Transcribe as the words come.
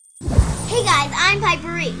Hey guys, I'm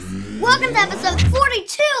Piper Reese. Welcome to episode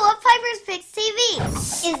 42 of Piper's Picks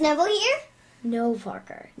TV. Is Neville here? No,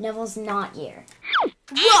 Parker. Neville's not here.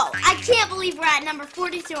 Whoa, I can't believe we're at number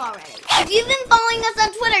 42 already. If you've been following us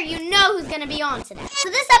on Twitter, you know who's going to be on today. So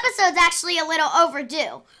this episode's actually a little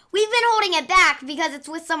overdue. We've been holding it back because it's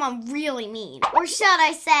with someone really mean. Or should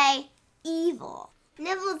I say, evil.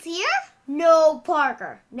 Neville's here? No,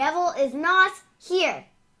 Parker. Neville is not here.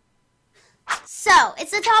 So,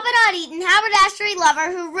 it's the Toppin' Eaton haberdashery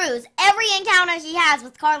lover who rues every encounter he has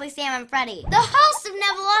with Carly, Sam, and Freddie. The host of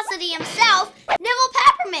Nevillosity himself, Neville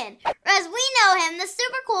Peppermint, or as we know him, the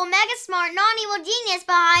super cool, mega smart, non-evil genius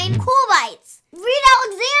behind Cool Bites. Reed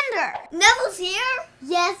Alexander. Neville's here?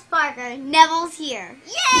 Yes, Parker, Neville's here.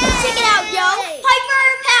 Yay! Check it out, yo! Piper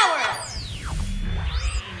Power!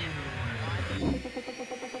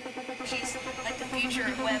 She's like the future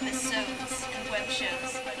of webisodes and web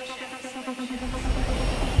shows.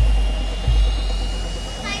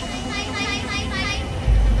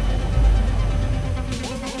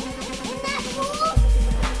 Isn't that cool?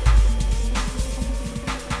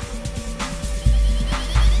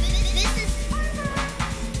 This is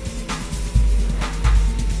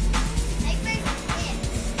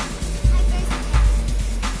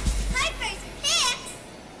Piper's Picks.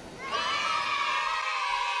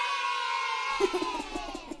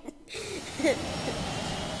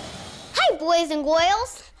 Hi, boys and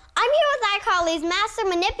girls. I'm here with iCarly's master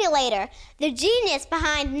manipulator, the genius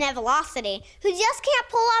behind Nevillosity, who just can't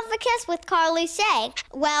pull off the kiss with Carly Shay.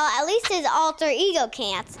 Well, at least his alter ego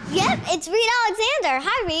can't. Yep, it's Reed Alexander.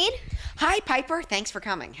 Hi, Reed. Hi, Piper. Thanks for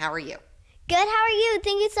coming. How are you? Good, how are you?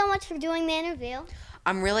 Thank you so much for doing the interview.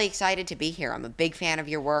 I'm really excited to be here. I'm a big fan of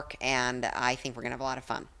your work, and I think we're going to have a lot of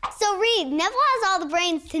fun. So, Reed, Neville has all the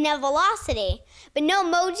brains to Nevillosity, but no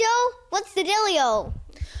mojo? What's the dealio?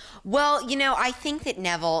 Well, you know, I think that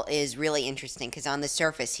Neville is really interesting because on the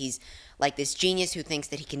surface, he's like this genius who thinks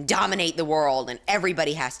that he can dominate the world and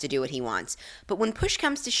everybody has to do what he wants. But when push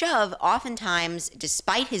comes to shove, oftentimes,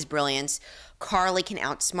 despite his brilliance, Carly can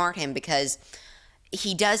outsmart him because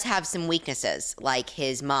he does have some weaknesses, like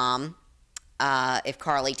his mom. If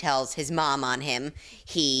Carly tells his mom on him,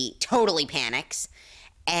 he totally panics.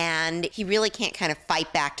 And he really can't kind of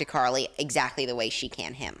fight back to Carly exactly the way she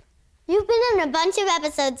can him. You've been in a bunch of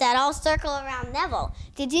episodes that all circle around Neville.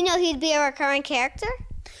 Did you know he'd be a recurring character?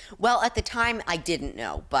 Well, at the time, I didn't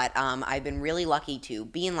know, but I've been really lucky to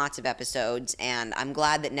be in lots of episodes, and I'm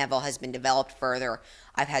glad that Neville has been developed further.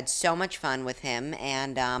 I've had so much fun with him,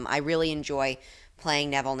 and I really enjoy playing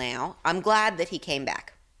Neville now. I'm glad that he came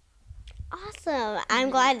back. Awesome. I'm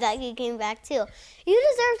glad that he came back, too. You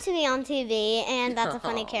deserve to be on TV, and that's a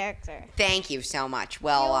funny character. Thank you so much.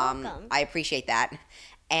 Well, You're welcome. I appreciate that.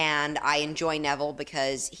 And I enjoy Neville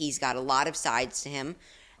because he's got a lot of sides to him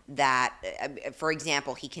that, for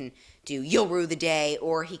example, he can do You'll Rue the Day,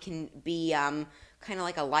 or he can be kind of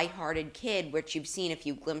like a lighthearted kid, which you've seen a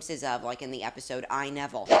few glimpses of, like in the episode I,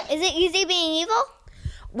 Neville. Is it easy being evil?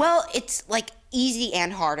 Well, it's like easy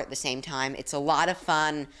and hard at the same time. It's a lot of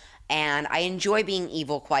fun, and I enjoy being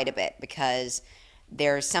evil quite a bit because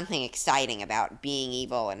there's something exciting about being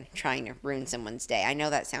evil and trying to ruin someone's day. I know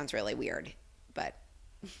that sounds really weird, but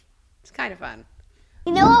it's kind of fun.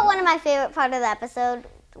 You know what one of my favorite part of the episode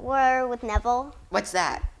were with Neville? What's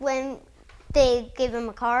that? When they gave him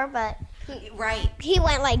a car, but Right. he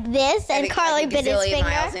went like this, and Carly bit his finger.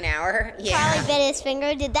 miles an hour. Yeah. Carly bit his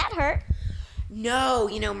finger. Did that hurt? No,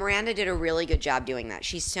 you know, Miranda did a really good job doing that.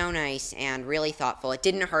 She's so nice and really thoughtful. It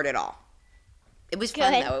didn't hurt at all. It was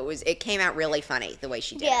fun, Good. though. It came out really funny, the way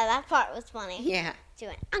she did Yeah, it. that part was funny. Yeah. She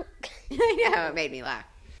went, "Unk." I know, it made me laugh.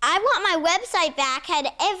 I Want My Website Back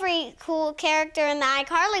had every cool character in the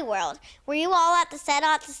iCarly world. Were you all at the set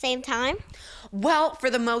at the same time? Well, for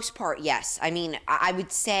the most part, yes. I mean, I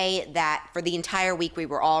would say that for the entire week, we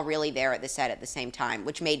were all really there at the set at the same time,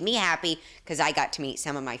 which made me happy because I got to meet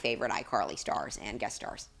some of my favorite iCarly stars and guest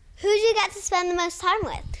stars. Who did you get to spend the most time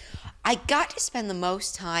with? I got to spend the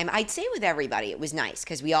most time, I'd say with everybody. It was nice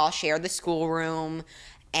because we all shared the schoolroom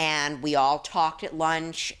and we all talked at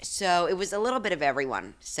lunch. So it was a little bit of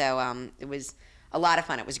everyone. So it was a lot of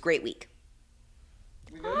fun. It was a great week.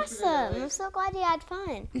 Awesome. I'm so glad you had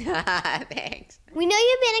fun. Thanks. We know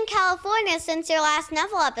you've been in California since your last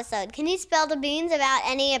Neville episode. Can you spill the beans about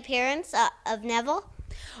any appearance of Neville?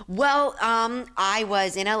 Well, I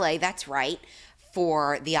was in LA, that's right,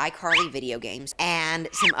 for the iCarly video games and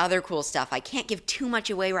some other cool stuff. I can't give too much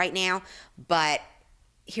away right now, but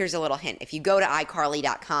here's a little hint. If you go to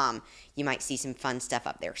iCarly.com, you might see some fun stuff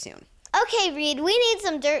up there soon. Okay, Reed, we need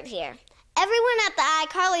some dirt here. Everyone at the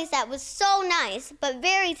iCarly set was so nice, but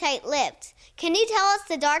very tight-lipped. Can you tell us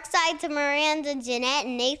the dark side to Miranda, Jeanette,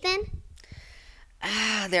 and Nathan?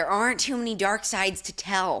 There aren't too many dark sides to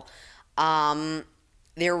tell.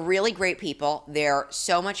 They're really great people. They're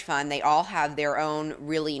so much fun. They all have their own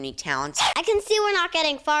really unique talents. I can see we're not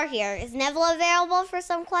getting far here. Is Neville available for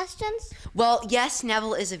some questions? Well, yes,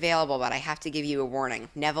 Neville is available, but I have to give you a warning.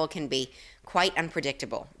 Neville can be quite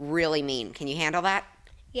unpredictable, really mean. Can you handle that?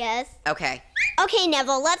 Yes. Okay. Okay,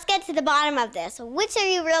 Neville, let's get to the bottom of this. Which are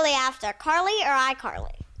you really after, Carly or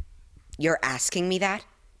iCarly? You're asking me that?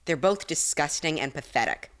 They're both disgusting and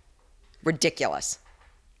pathetic. Ridiculous.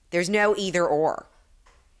 There's no either or.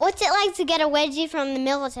 What's it like to get a wedgie from the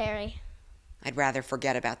military? I'd rather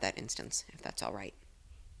forget about that instance, if that's all right.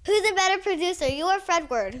 Who's a better producer, you or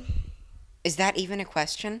Fredward? Is that even a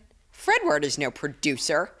question? Fredward is no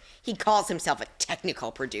producer. He calls himself a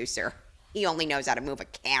technical producer. He only knows how to move a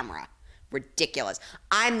camera. Ridiculous.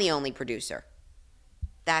 I'm the only producer.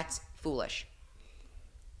 That's foolish.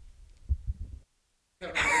 Do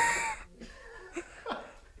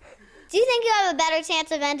you think you have a better chance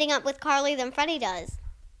of ending up with Carly than Freddie does?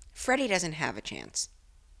 Freddie doesn't have a chance.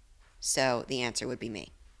 So the answer would be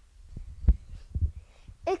me.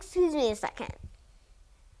 Excuse me a second.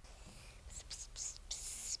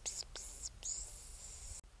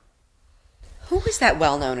 Who was that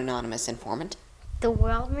well-known anonymous informant? The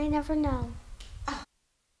world may never know.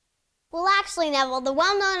 Well, actually, Neville, the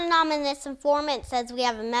well-known anonymous informant says we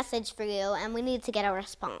have a message for you, and we need to get a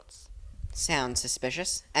response. Sounds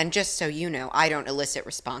suspicious. And just so you know, I don't elicit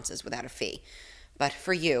responses without a fee. But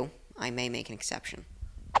for you, I may make an exception.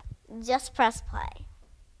 Just press play.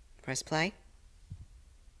 Press play.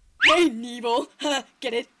 Hey, Neville.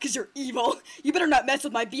 Get it? 'Cause you're evil. You better not mess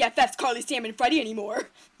with my BFFs Carly, Sam, and Freddie anymore.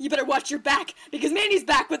 You better watch your back, because Mandy's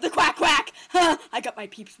back with the quack quack. I got my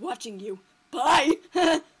peeps watching you. Bye.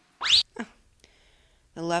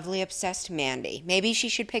 The lovely obsessed Mandy. Maybe she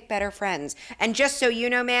should pick better friends. And just so you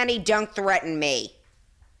know, Mandy, don't threaten me.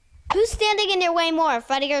 Who's standing in your way more,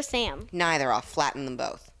 Freddie or Sam? Neither. I'll flatten them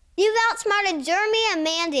both. You've outsmarted Jeremy and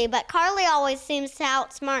Mandy, but Carly always seems to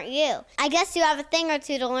outsmart you. I guess you have a thing or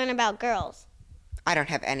two to learn about girls. I don't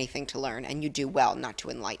have anything to learn, and you do well not to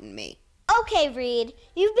enlighten me. Okay, Reed.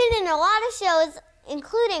 You've been in a lot of shows,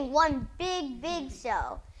 including one big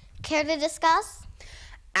show. Care to discuss?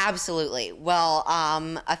 Absolutely. Well,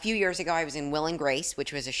 a few years ago, I was in Will and Grace,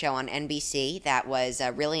 which was a show on NBC that was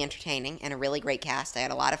really entertaining and a really great cast. I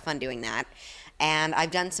had a lot of fun doing that. And I've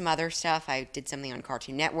done some other stuff. I did something on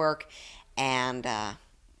Cartoon Network and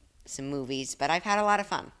some movies, but I've had a lot of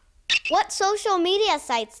fun. What social media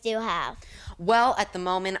sites do you have? Well, at the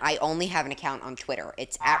moment, I only have an account on Twitter.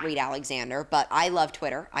 It's @ReedAlexander, but I love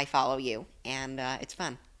Twitter. I follow you, and it's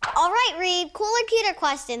fun. All right, Reed. Cooler, cuter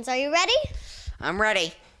questions. Are you ready? I'm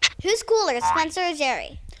ready. Who's cooler, Spencer or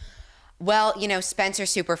Jerry? Well, you know, Spencer's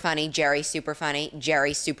super funny, Jerry's super funny,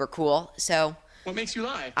 Jerry's super cool, so What makes you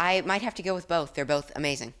lie? I might have to go with both. They're both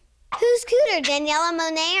amazing. Who's cooler, Daniela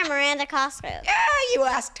Monet or Miranda Cosgrove? Yeah, you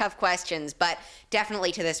ask tough questions, but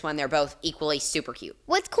definitely to this one, they're both equally super cute.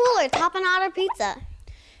 What's cooler, tapenade or pizza?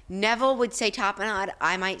 Neville would say tapenade.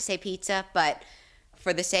 I might say pizza, but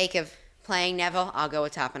for the sake of playing Neville, I'll go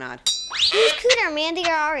with tapenade. Who's cooler, Mandy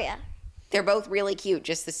or Aria? They're both really cute,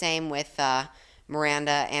 just the same with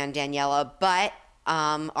Miranda and Daniela, but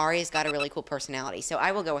Aria's got a really cool personality, so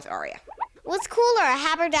I will go with Aria. What's cooler, a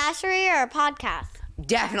haberdashery or a podcast?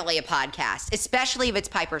 Definitely a podcast, especially if it's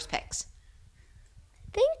Piper's Picks.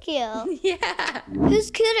 Thank you. Yeah. Who's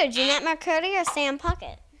cooler, Jeanette McCurdy or Sam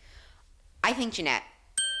Puckett? I think Jeanette.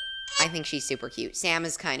 I think she's super cute. Sam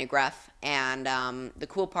is kind of gruff, and the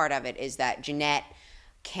cool part of it is that Jeanette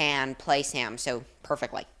can play Sam so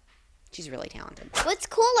perfectly. She's really talented. What's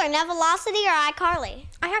cooler, Nevillosity or iCarly?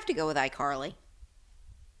 I have to go with iCarly.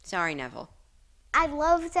 Sorry, Neville. I'd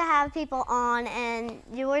love to have people on, and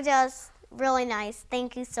you were just really nice.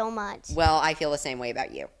 Thank you so much. Well, I feel the same way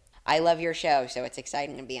about you. I love your show, so it's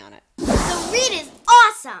exciting to be on it. So Reed is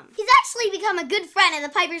awesome. He's actually become a good friend in the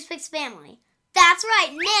Piper's Picks family. That's right,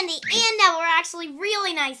 Mandy and Neville are actually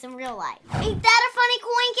really nice in real life. Ain't that a funny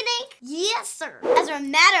coinkydink? Yes, sir. As a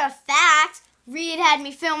matter of fact, Reed had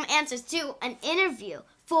me film answers to an interview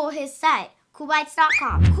for his site,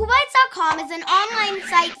 CoolBites.com. CoolBites.com is an online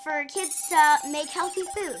site for kids to make healthy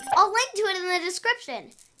food. I'll link to it in the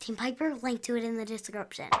description. Team Piper, link to it in the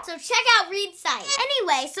description. So check out Reed's site.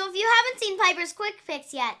 Anyway, so if you haven't seen Piper's Quick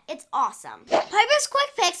Picks yet, it's awesome. Piper's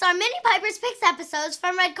Quick Picks are mini Piper's Picks episodes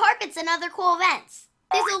from red carpets and other cool events.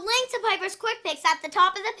 There's a link to Piper's Quick Picks at the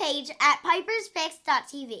top of the page at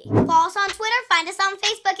piperspicks.tv. Follow us on Twitter, find us on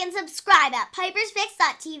Facebook, and subscribe at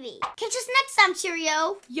piperspicks.tv. Catch us next time,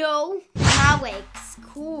 cheerio. Yo. My wakes.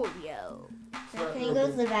 Cool, yo. Can you go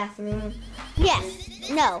to the bathroom? Yes.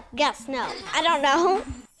 No. Yes. No. I don't know.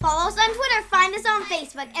 Follow us on Twitter, find us on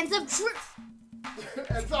Facebook, and subscribe.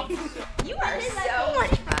 You are so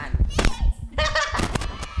much fun.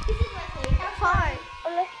 Part. I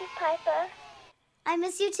miss you, Piper. I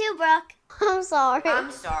miss you too, Brooke. I'm sorry.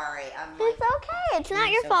 I'm sorry. It's okay. It's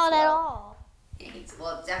not your so fault at slow. all. It's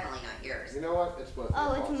definitely not yours. You know what? It's both.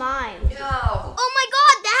 Oh, it's mine. No. Oh my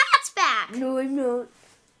God, the hat's back. No, I'm not.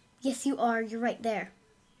 Yes, you are. You're right there.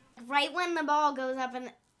 Right when the ball goes up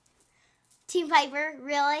and Team Piper,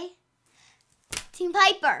 really? Team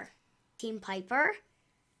Piper. Team Piper.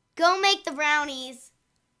 Go make the brownies.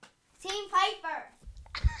 Team Piper.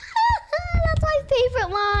 That's my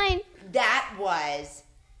favorite line. That was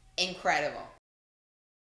incredible.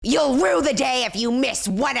 You'll rue the day if you miss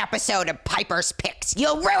one episode of Piper's Picks.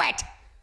 You'll rue it.